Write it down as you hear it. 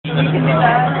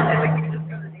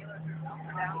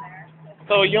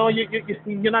So you're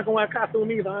not gonna wear a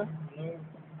costume either, huh? No,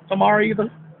 Tomorrow either?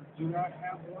 do not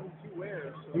have one to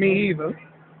wear. So Me either.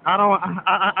 I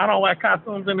don't wear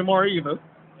costumes anymore either.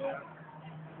 yeah.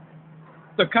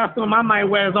 The costume I might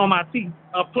wear is on my teeth,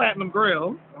 a platinum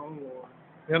grill. Oh Lord.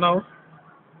 You know,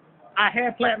 I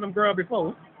had platinum grill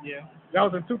before. Yeah. That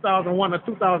was in 2001 or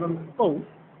 2004.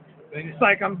 It's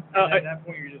like I'm. At that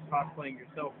point, you're just cosplaying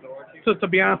yourself, though, aren't you? To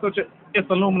be honest with you, it's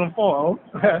aluminum foil.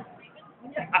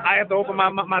 I have to open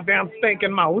my damn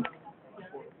stinking mouth.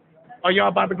 Are y'all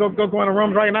about to go in the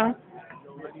rooms right now?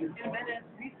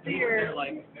 When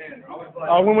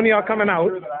are y'all coming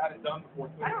out? I don't know.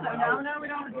 No, we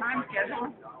don't have a time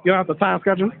schedule. You don't have the time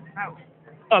schedule? No.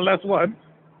 Unless what?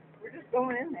 We're just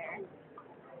going in there.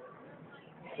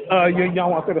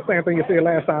 Y'all want to say the same thing you said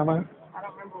last time, huh? I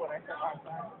don't remember what I said last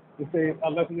time. You said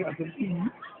unless you have to pee.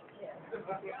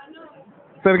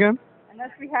 Say it again?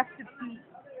 Unless we have to pee.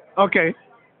 Okay.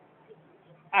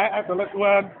 I have to let.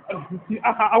 Well,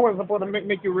 I wasn't supposed to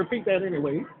make you repeat that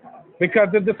anyway, because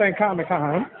this ain't Comic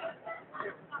Con.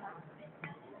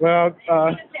 Well,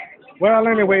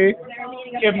 anyway,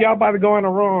 if y'all about to go in the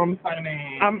room,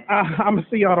 I'm gonna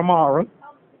see y'all tomorrow.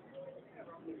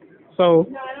 So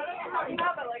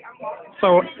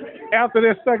after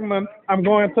this segment, I'm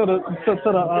going to the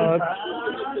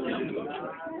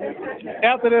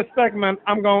after this segment,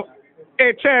 I'm going.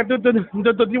 Hey, Chad, do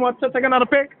you want to take another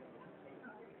pic?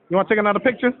 You want to take another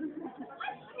picture?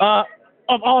 Of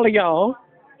all of y'all,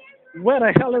 where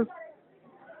the hell is?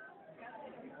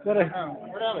 Where'd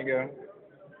I go?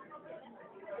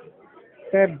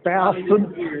 That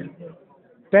bastard.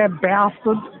 That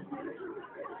bastard.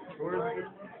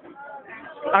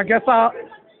 I guess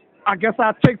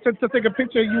I'll take a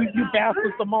picture of you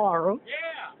bastards tomorrow.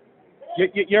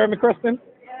 Yeah. You heard me, Kristen?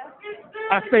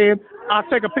 I said I'll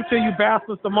take a picture of you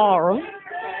bastards tomorrow.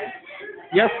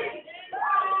 Yes.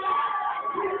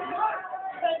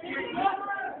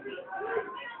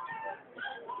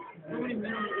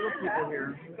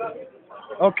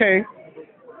 Okay.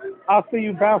 I'll see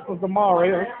you bastards tomorrow.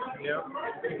 Yeah. Yep.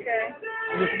 Okay.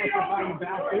 Bye, you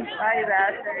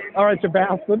bastard. All right, you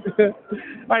bastard.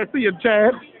 All right, see you,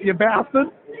 Chad. You bastard.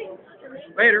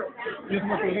 Later. You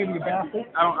supposed to leave, you bastard.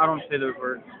 I don't say those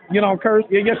words. You don't curse?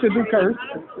 Yeah, yes, you do curse.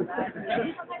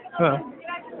 Huh.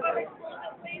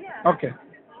 Okay.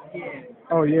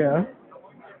 Oh, yeah.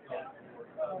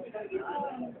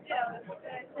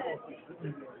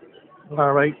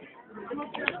 All right.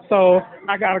 So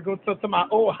I got to go to my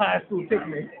old high school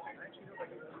picnic.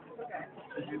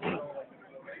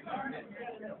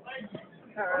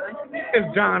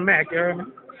 It's John Mack,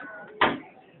 Aaron.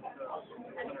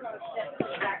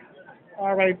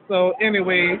 All right, so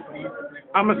anyway,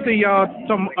 I'm going to see y'all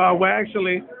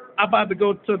actually, I'm about to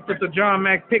go to the John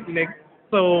Mack picnic,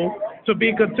 so to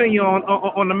be continued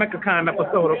on the MechaCon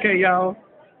episode, okay, y'all?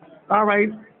 All right.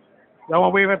 Y'all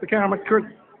want to wave at the camera?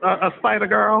 Spider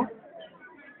Girl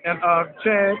and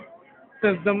Chad.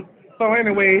 So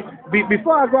anyway,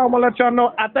 before I go, I want to let y'all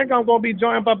know, I think I'm going to be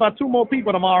joined by 2 more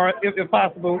people tomorrow, if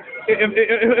possible.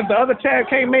 If the other Chad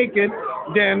can't make it,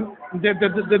 then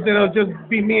it'll just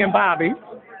be me and Bobby.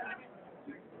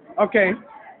 Okay.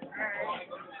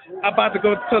 I'm about to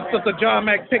go to the John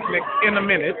Mack picnic in a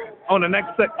minute on the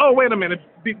next Oh, wait a minute.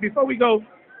 Before we go,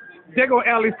 there go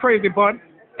Allie's crazy butt.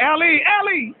 Allie,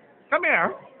 come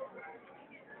here.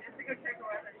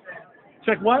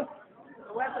 Check what?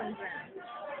 The weapons.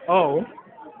 Oh.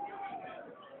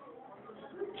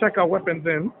 Check our weapons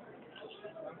in.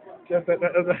 That's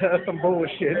some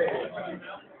bullshit.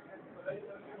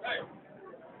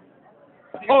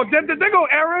 Oh, did they go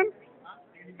Aaron?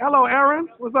 Hello, Aaron.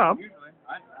 What's up?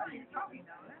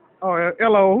 Oh,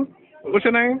 hello. What's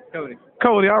your name? Cody.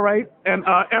 Cody, all right. And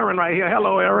Aaron right here.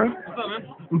 Hello, Aaron. What's up,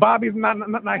 man? Bobby's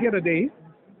not here today.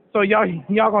 So y'all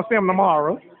gonna see him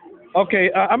tomorrow.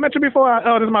 Okay, I met you before.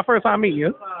 This is my first time meeting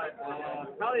you.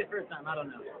 Probably the first time. I don't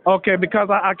know. Okay, because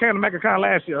I came to MechaCon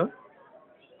last year.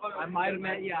 I might have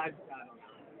met you. I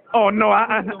don't know. Oh no,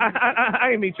 I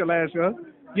didn't meet you last year.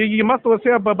 You must have was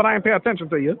here, but I didn't pay attention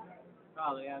to you.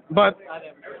 Probably. Yeah. But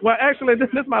well, actually, this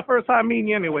is my first time meeting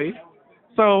you anyway.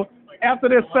 So after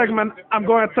this segment, I'm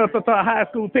going to a high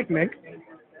school picnic,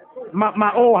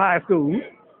 my old high school.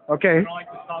 Okay.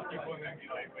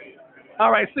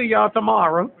 All right, see y'all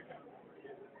tomorrow.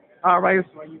 All right.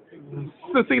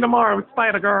 So see you tomorrow,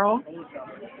 Spider Girl,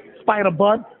 Spider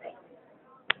Butt,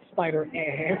 Spider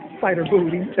Ass, Spider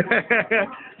Booty.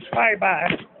 Bye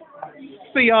bye.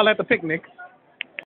 See y'all at the picnic.